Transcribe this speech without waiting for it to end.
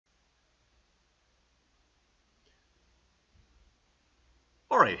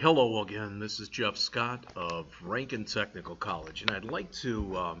All right, hello again. This is Jeff Scott of Rankin Technical College, and I'd like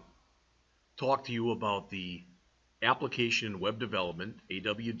to talk to you about the Application Web Development,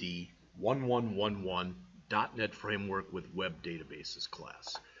 AWD1111 .NET Framework with Web Databases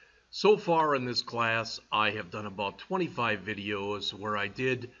class. So far in this class, I have done about 25 videos where I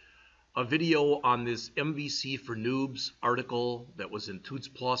did a video on this MVC for Noobs article that was in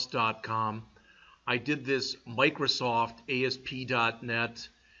tootsplus.com. I did this Microsoft ASP.NET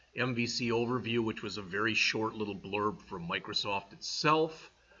MVC overview, which was a very short little blurb from Microsoft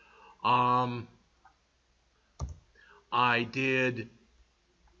itself. I did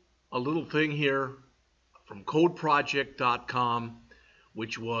a little thing here from codeproject.com,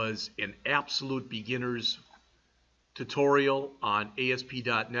 which was an absolute beginner's tutorial on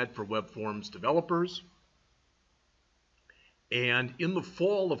ASP.NET for web forms developers. And in the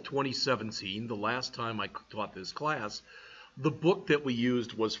fall of 2017, the last time I taught this class, the book that we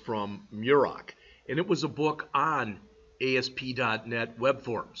used was from Muroc. And it was a book on ASP.NET web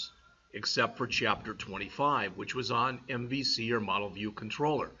forms, except for chapter 25, which was on MVC or Model View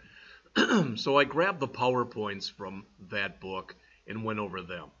Controller. So I grabbed the PowerPoints from that book and went over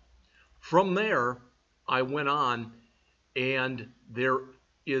them. From there, I went on, and there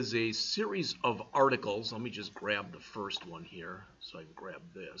is a series of articles. Let me just grab the first one here so I can grab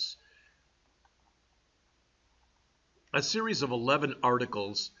this. A series of 11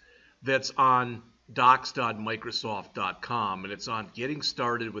 articles that's on docs.microsoft.com, and it's on getting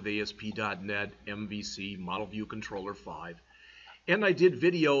started with ASP.NET MVC Model View Controller 5. And I did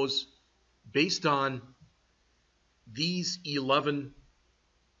videos based on these 11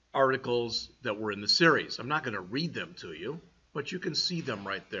 articles that were in the series. I'm not going to read them to you, but you can see them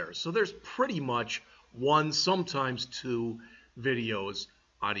right there. So there's pretty much one, sometimes two videos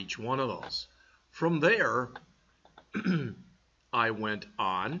on each one of those. From there, I went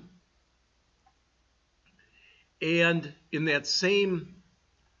on, and in that same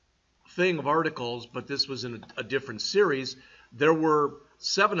thing of articles, but this was in a different series, there were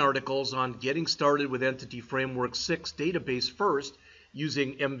 7 articles on getting started with Entity Framework 6 database first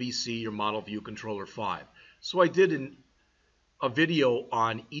using MVC or Model View Controller 5. So I did a video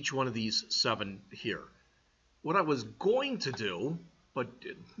on each one of these 7 here. What I was going to do, but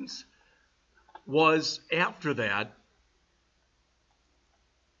didn't, was after that,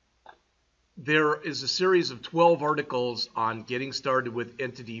 there is a series of 12 articles on getting started with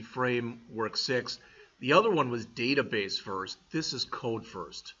Entity Framework 6. The other one was database first. This is code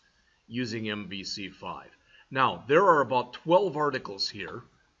first using MVC 5. Now, there are about 12 articles here,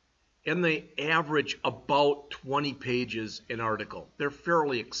 and they average about 20 pages an article. They're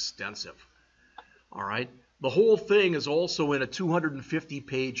fairly extensive. All right. The whole thing is also in a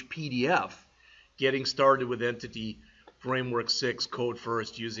 250-page PDF, getting started with Entity Framework 6 code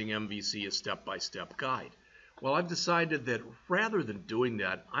first using MVC, a step-by-step guide. Well, I've decided that rather than doing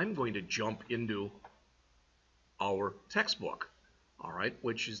that, I'm going to jump into our textbook, all right,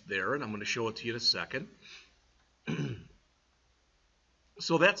 which is there, and I'm going to show it to you in a second.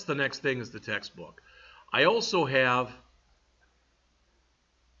 So that's the next thing, is the textbook. I also have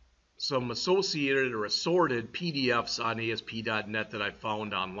some associated or assorted PDFs on ASP.NET that I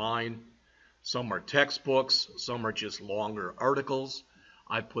found online. Some are textbooks, some are just longer articles.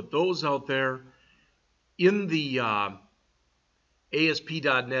 I put those out there. In the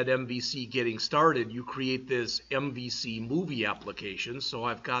ASP.NET MVC Getting Started, you create this MVC movie application, so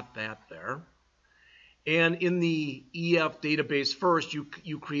I've got that there. And in the EF database first, you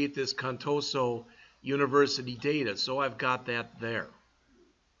create this Contoso University data, so I've got that there.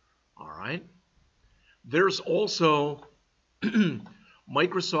 All right. There's also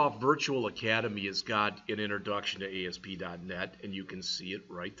Microsoft Virtual Academy has got an introduction to ASP.NET, and you can see it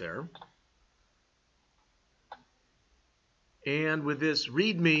right there. And with this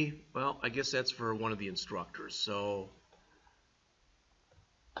README, well, I guess that's for one of the instructors. So,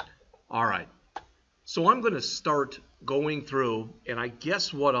 all right. So I'm going to start going through, and I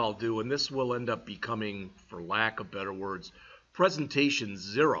guess what I'll do, and this will end up becoming, for lack of better words, presentation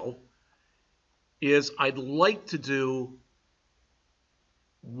 0, is I'd like to do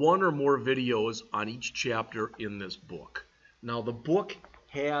one or more videos on each chapter in this book. Now, the book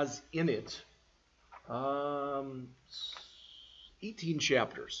has in it 18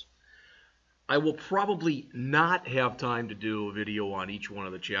 chapters. I will probably not have time to do a video on each one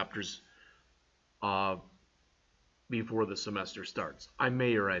of the chapters before the semester starts. I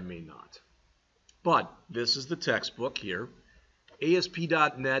may or I may not. But this is the textbook here.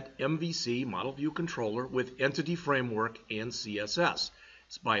 ASP.NET MVC Model View Controller with Entity Framework and CSS.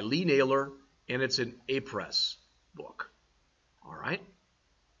 It's by Naylor, and it's an A-Press book. All right.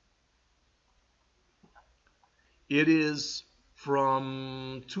 It is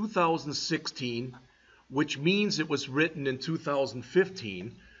from 2016, which means it was written in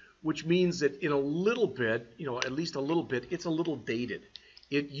 2015, which means that in a little bit, at least a little bit, it's a little dated.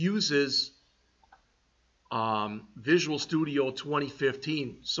 It uses Visual Studio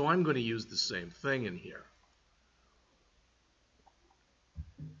 2015, so I'm going to use the same thing in here.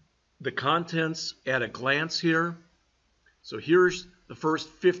 The contents at a glance here. So here's the first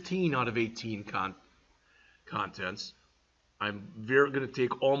 15 out of 18 contents. I'm going to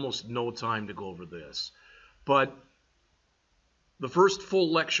take almost no time to go over this. But the first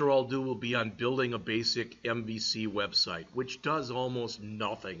full lecture I'll do will be on building a basic MVC website, which does almost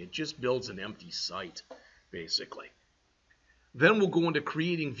nothing. It just builds an empty site, basically. Then we'll go into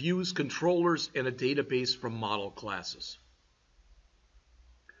creating views, controllers, and a database from model classes.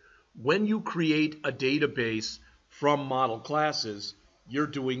 When you create a database from model classes, you're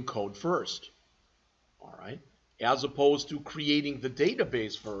doing code first, all right? As opposed to creating the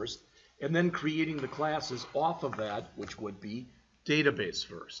database first and then creating the classes off of that, which would be database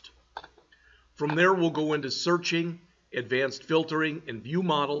first. From there, we'll go into searching, advanced filtering, and view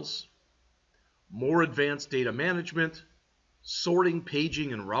models, more advanced data management, sorting,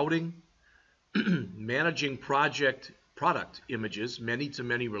 paging, and routing, managing product images,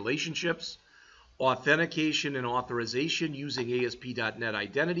 many-to-many relationships, authentication and authorization using ASP.NET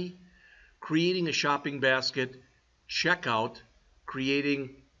Identity, creating a shopping basket, checkout,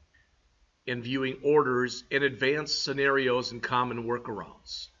 creating and viewing orders, and advanced scenarios and common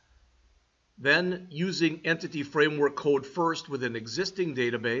workarounds. Then, using Entity Framework code first with an existing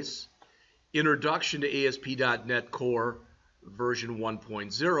database, introduction to ASP.NET Core version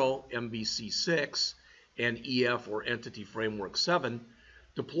 1.0, MVC6, and EF or Entity Framework 7,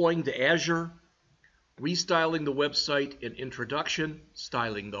 deploying to Azure, restyling the website and introduction,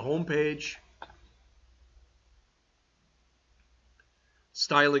 styling the homepage,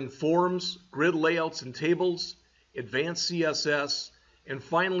 styling forms, grid layouts and tables, advanced CSS, and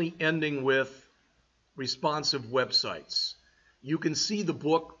finally ending with responsive websites. You can see the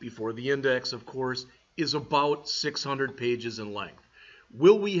book, before the index of course, is about 600 pages in length.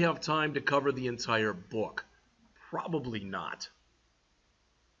 Will we have time to cover the entire book? Probably not.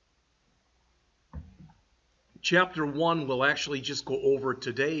 Chapter 1 we'll actually just go over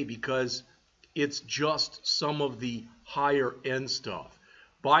today because it's just some of the higher end stuff.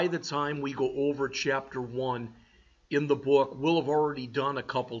 By the time we go over chapter 1 in the book, we'll have already done a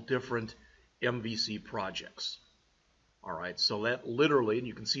couple different MVC projects. All right, so that literally, and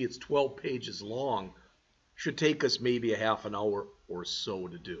you can see it's 12 pages long, should take us maybe a half an hour or so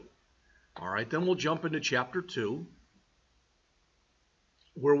to do. All right, then we'll jump into chapter 2,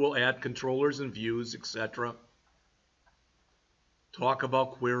 where we'll add controllers and views, etc. Talk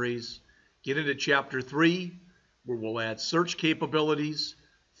about queries. Get into chapter 3, where we'll add search capabilities,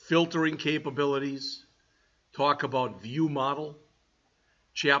 filtering capabilities, talk about view model.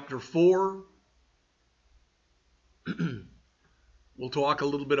 Chapter 4, we'll talk a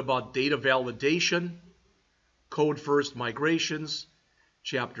little bit about data validation, code first migrations.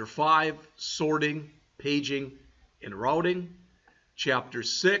 Chapter 5, sorting, paging, and routing. Chapter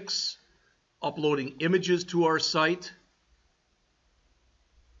 6, uploading images to our site.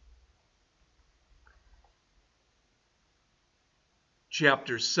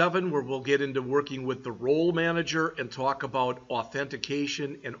 Chapter 7, where we'll get into working with the role manager and talk about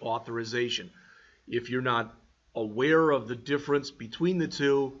authentication and authorization. If you're not aware of the difference between the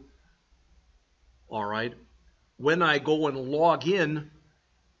two, all right, when I go and log in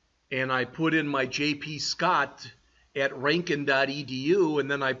and I put in my JP Scott at rankin.edu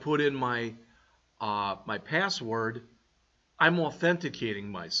and then I put in my password, I'm authenticating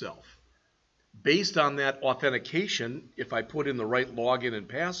myself. Based on that authentication, if I put in the right login and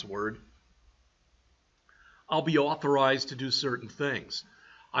password, I'll be authorized to do certain things.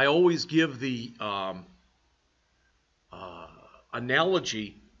 I always give the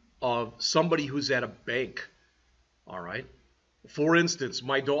analogy of somebody who's at a bank. All right. For instance,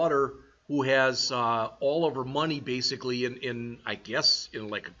 my daughter, who has all of her money basically in I guess in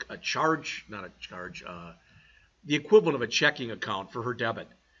like a charge, not a charge, the equivalent of a checking account for her debit.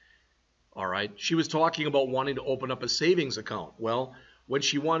 All right. She was talking about wanting to open up a savings account. Well, when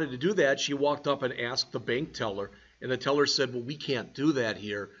she wanted to do that, she walked up and asked the bank teller, and the teller said, well, we can't do that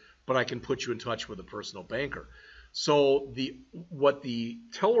here, but I can put you in touch with a personal banker. So what the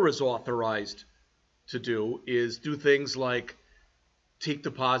teller is authorized to do is do things like take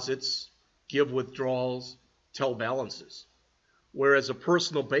deposits, give withdrawals, tell balances, whereas a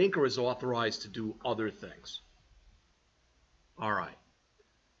personal banker is authorized to do other things. All right.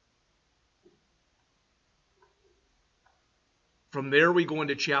 From there, we go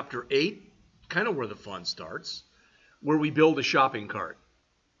into Chapter 8, kind of where the fun starts, where we build a shopping cart,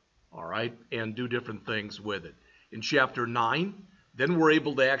 all right, and do different things with it. In Chapter 9, then we're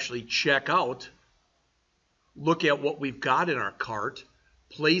able to actually check out, look at what we've got in our cart,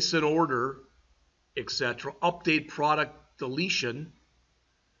 place an order, etc., update product deletion.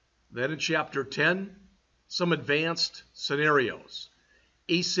 Then in Chapter 10, some advanced scenarios.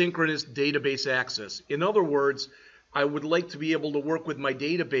 Asynchronous database access. In other words, I would like to be able to work with my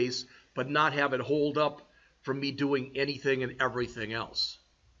database but not have it hold up from me doing anything and everything else.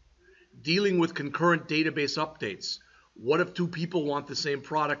 Dealing with concurrent database updates. What if two people want the same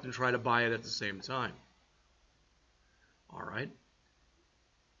product and try to buy it at the same time? All right.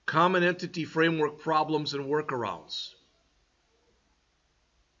 Common entity framework problems and workarounds.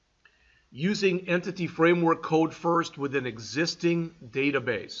 Using entity framework code first with an existing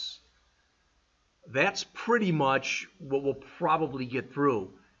database. That's pretty much what we'll probably get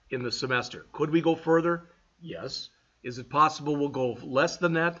through in the semester. Could we go further? Yes. Is it possible we'll go less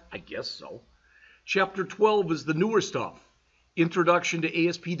than that? I guess so. Chapter 12 is the newer stuff. Introduction to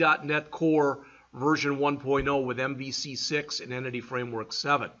ASP.NET Core version 1.0 with MVC 6 and Entity Framework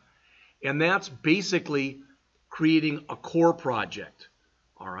 7. And that's basically creating a core project.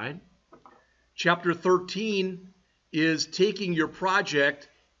 All right. Chapter 13 is taking your project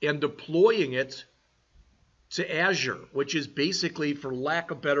and deploying it to Azure, which is basically, for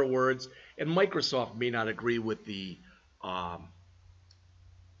lack of better words, and Microsoft may not agree with the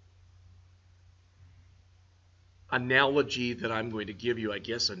analogy that I'm going to give you, I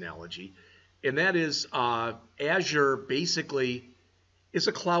guess analogy, and that is Azure basically is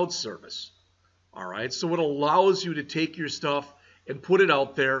a cloud service. All right, so it allows you to take your stuff and put it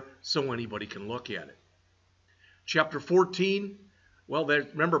out there so anybody can look at it. Chapter 14, well,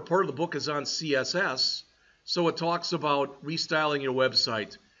 remember, part of the book is on CSS, so it talks about restyling your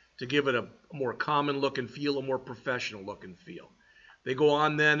website to give it a more common look and feel, a more professional look and feel. They go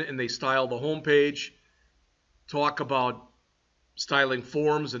on then and they style the homepage, talk about styling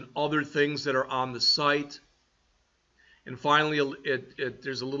forms and other things that are on the site. And finally,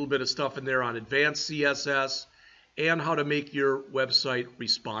 there's a little bit of stuff in there on advanced CSS and how to make your website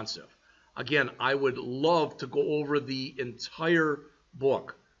responsive. Again, I would love to go over the entire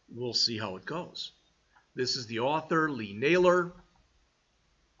book. We'll see how it goes. This is the author, Naylor.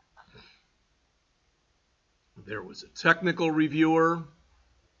 There was a technical reviewer.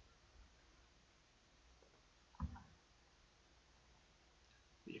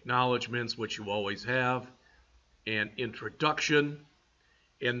 The acknowledgments, which you always have, and introduction.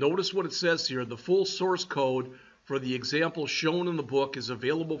 And notice what it says here. The full source code for the example shown in the book is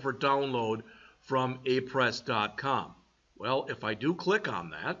available for download from apress.com. Well, if I do click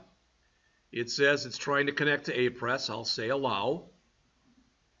on that, it says it's trying to connect to Apress. I'll say allow.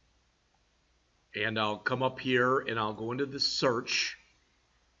 And I'll come up here and I'll go into the search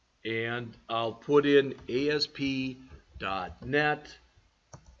and I'll put in ASP.NET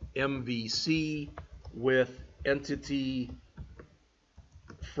MVC with Entity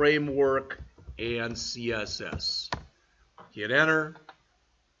Framework and CSS. Hit enter.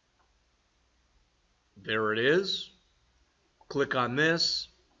 There it is. Click on this.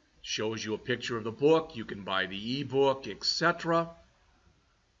 Shows you a picture of the book. You can buy the ebook, etc.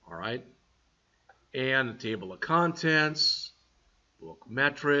 All right. And the table of contents, book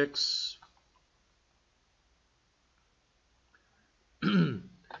metrics.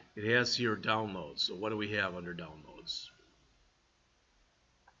 It has here downloads. So what do we have under downloads?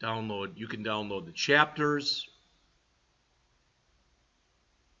 Download. You can download the chapters.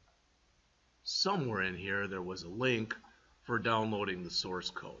 Somewhere in here there was a link for downloading the source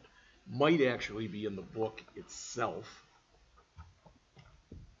code. Might actually be in the book itself.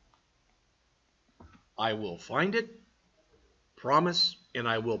 I will find it, promise, and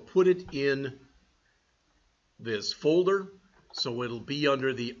I will put it in this folder, so it'll be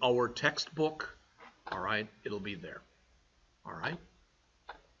under the Our Textbook. All right, it'll be there. All right.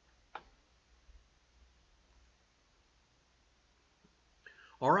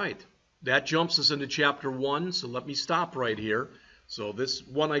 All right, that jumps us into chapter 1, so let me stop right here. So this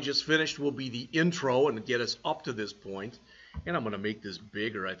one I just finished will be the intro and get us up to this point. And I'm going to make this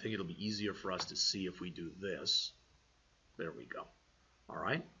bigger. I think it'll be easier for us to see if we do this. There we go. All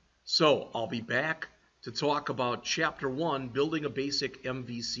right. So I'll be back to talk about Chapter 1, building a basic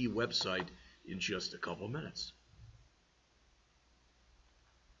MVC website, in just a couple minutes.